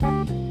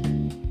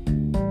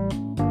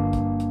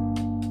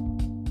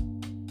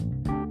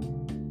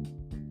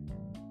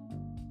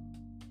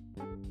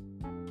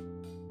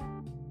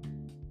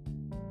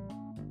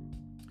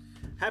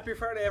Happy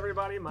Friday,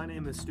 everybody. My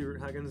name is Stuart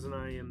Huggins, and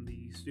I am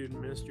the student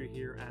ministry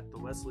here at the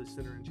Wesley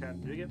Center in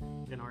Chattanooga.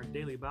 And our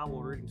daily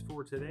Bible readings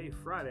for today,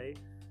 Friday,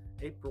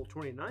 April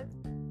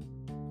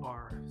 29th,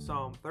 are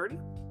Psalm 30,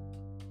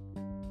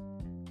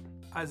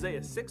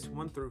 Isaiah 6,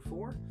 1 through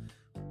 4,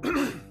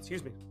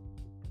 excuse me,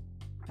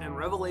 and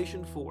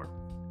Revelation 4.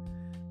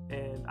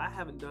 And I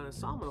haven't done a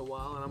psalm in a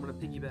while, and I'm going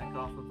to piggyback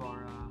off of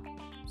our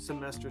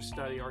semester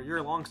study, or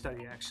year-long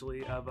study,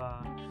 actually, of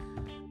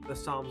the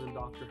Psalms in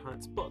Dr.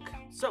 Hunt's book.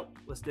 So,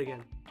 let's dig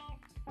in.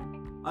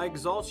 I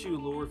exalt you,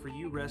 Lord, for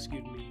you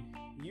rescued me.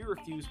 You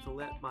refused to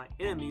let my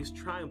enemies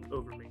triumph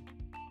over me.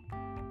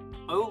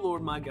 O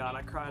Lord my God,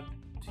 I cried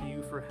to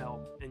you for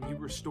help, and you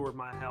restored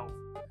my health.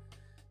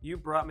 You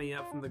brought me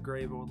up from the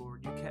grave, O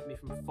Lord. You kept me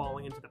from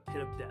falling into the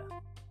pit of death.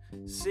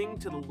 Sing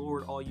to the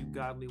Lord, all you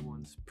godly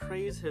ones.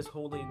 Praise his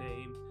holy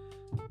name.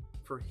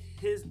 For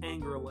his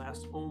anger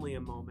lasts only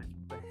a moment,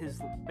 but his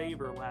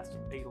favor lasts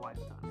a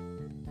lifetime.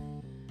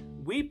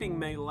 Weeping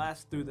may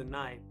last through the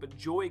night, but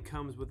joy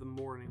comes with the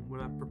morning.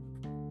 When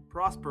I'm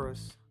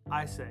prosperous,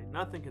 I say,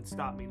 nothing can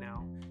stop me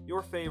now.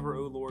 Your favor,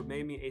 O Lord,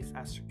 made me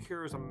as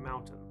secure as a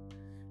mountain.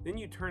 Then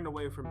you turned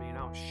away from me, and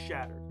I was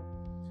shattered.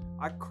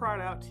 I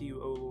cried out to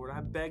you, O Lord.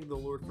 I begged the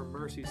Lord for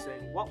mercy,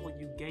 saying, what will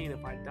you gain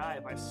if I die,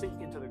 if I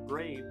sink into the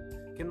grave?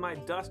 Can my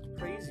dust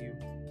praise you?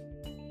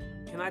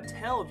 Can I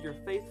tell of your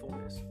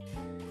faithfulness?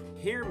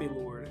 Hear me,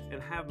 Lord,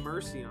 and have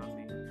mercy on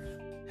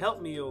me.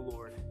 Help me, O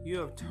Lord. You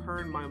have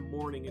turned my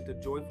mourning into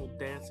joyful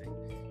dancing.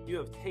 You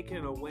have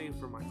taken away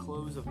from my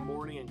clothes of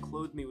mourning and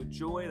clothed me with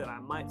joy, that I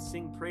might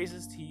sing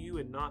praises to you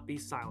and not be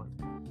silent.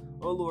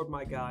 O Lord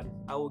my God,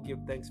 I will give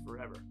thanks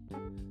forever.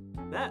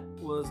 That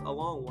was a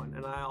long one,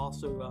 and I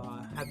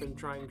also have been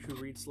trying to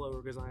read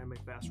slower because I am a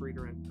fast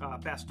reader and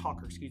fast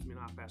talker. Excuse me,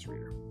 not fast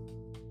reader.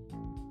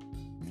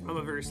 I'm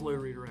a very slow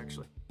reader,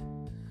 actually.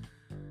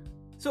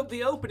 So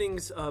the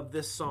openings of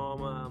this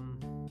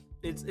psalm,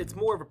 it's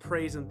more of a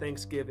praise and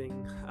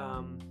thanksgiving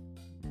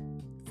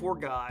for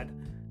God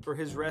for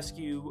his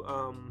rescue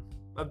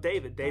of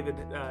David. David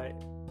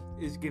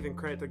is giving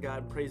credit to God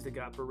and praise to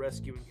God for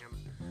rescuing him.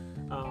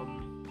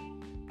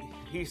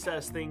 He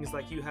says things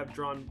like, you have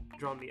drawn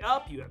me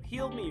up, you have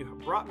healed me, you have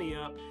brought me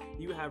up,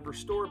 you have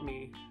restored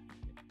me.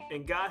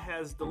 And God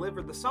has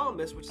delivered the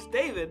psalmist, which is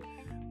David,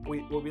 we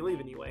believe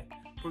anyway,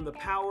 from the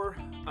power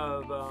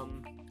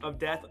of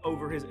death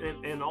over his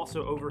and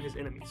also over his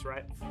enemies,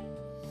 right?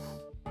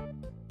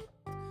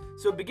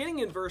 So beginning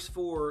in verse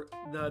 4,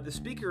 the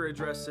speaker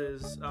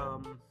addresses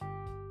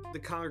the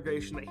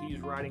congregation that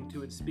he's writing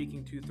to and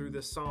speaking to through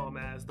this psalm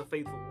as the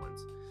faithful ones,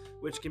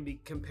 which can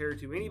be compared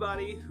to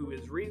anybody who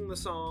is reading the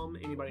psalm,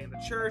 anybody in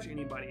the church,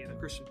 anybody in the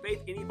Christian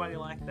faith, anybody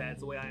like that.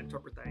 It's the way I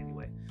interpret that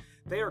anyway.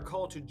 They are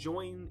called to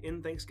join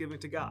in thanksgiving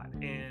to God.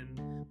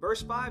 And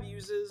verse 5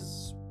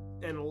 uses,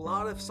 and a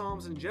lot of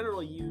psalms in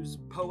general use,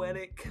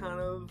 poetic kind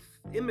of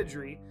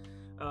imagery.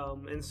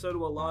 And so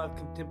do a lot of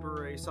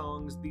contemporary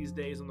songs these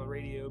days on the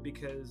radio,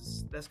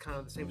 because that's kind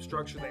of the same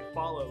structure they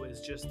follow,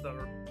 is just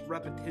the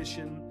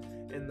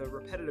repetition and the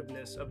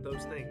repetitiveness of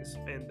those things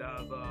and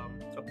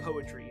of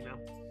poetry, you know.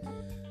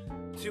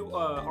 To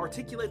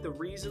articulate the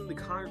reason the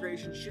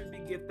congregation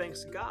should give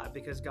thanks to God,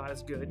 because God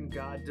is good and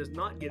God does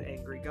not get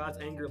angry. God's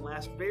anger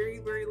lasts very,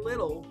 very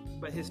little,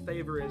 but his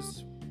favor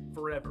is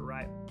forever,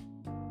 right?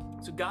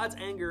 So God's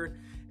anger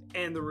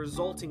and the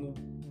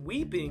resulting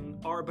weeping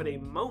are but a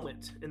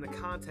moment in the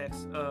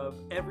context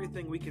of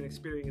everything we can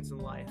experience in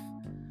life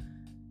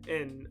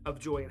and of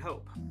joy and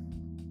hope.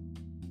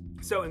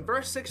 So in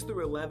verse 6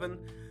 through 11,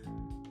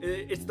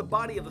 it's the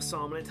body of the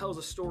psalm, and it tells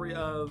a story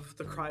of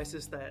the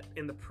crisis that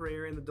in the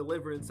prayer and the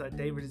deliverance that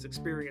David is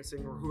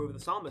experiencing, or whoever the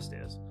psalmist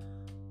is.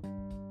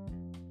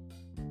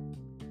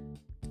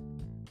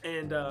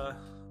 And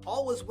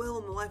all is well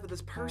in the life of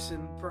this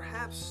person.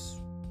 Perhaps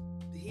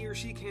he or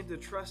she came to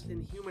trust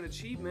in human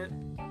achievement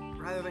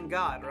rather than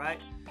God, right?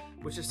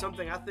 Which is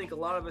something I think a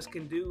lot of us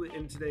can do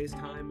in today's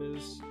time,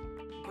 is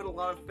put a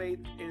lot of faith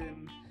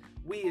in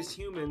we as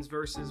humans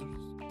versus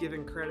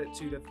giving credit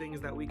to the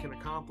things that we can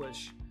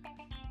accomplish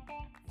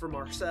from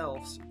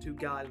ourselves to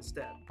God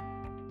instead.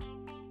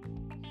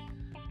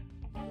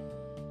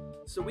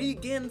 So we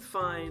again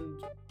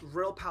find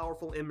real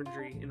powerful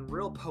imagery and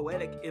real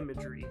poetic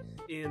imagery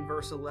in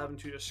verse 11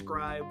 to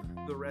describe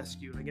the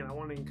rescue. And again, I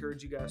want to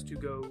encourage you guys to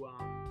go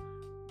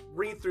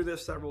read through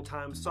this several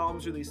times.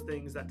 Psalms are these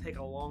things that take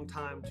a long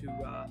time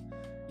to,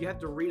 you have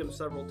to read them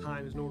several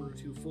times in order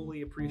to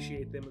fully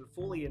appreciate them and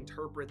fully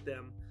interpret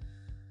them.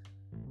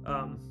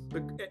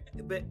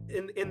 But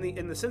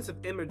in the sense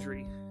of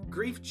imagery,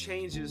 grief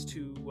changes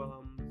to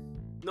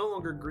no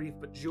longer grief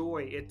but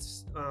joy.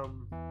 It's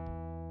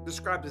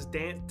described as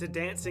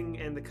dancing,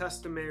 and the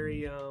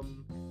customary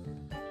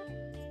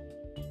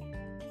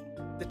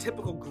the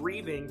typical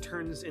grieving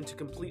turns into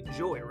complete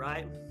joy,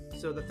 right?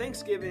 So the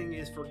thanksgiving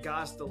is for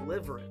God's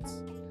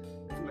deliverance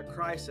from the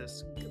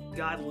crisis,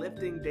 God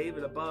lifting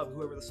David above,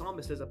 whoever the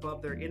psalmist is,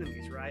 above their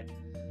enemies, right?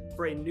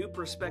 For a new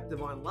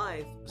perspective on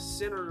life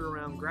centered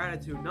around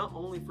gratitude, not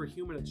only for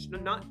human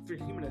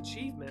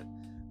achievement,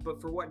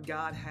 but for what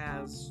God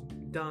has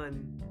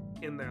done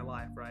in their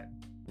life, right?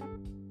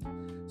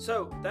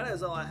 So that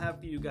is all I have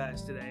for you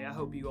guys today. I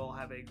hope you all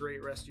have a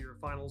great rest of your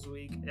finals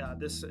week.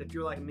 If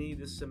you're like me,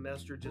 this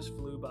semester just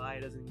flew by.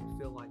 It doesn't even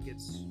feel like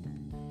it's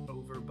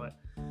over, but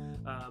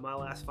my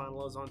last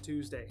final is on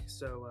Tuesday.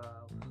 So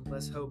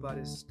let's hope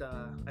I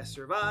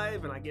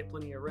survive and I get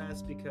plenty of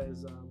rest,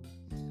 because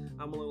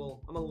I'm a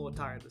little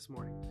tired this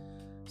morning.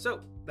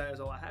 So that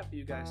is all I have for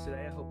you guys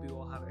today. I hope you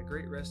all have a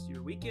great rest of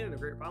your weekend and a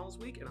great finals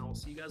week, and I will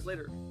see you guys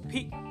later.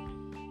 Peace.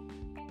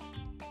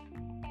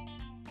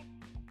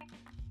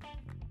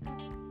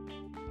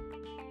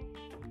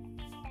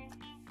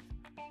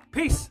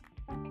 Peace.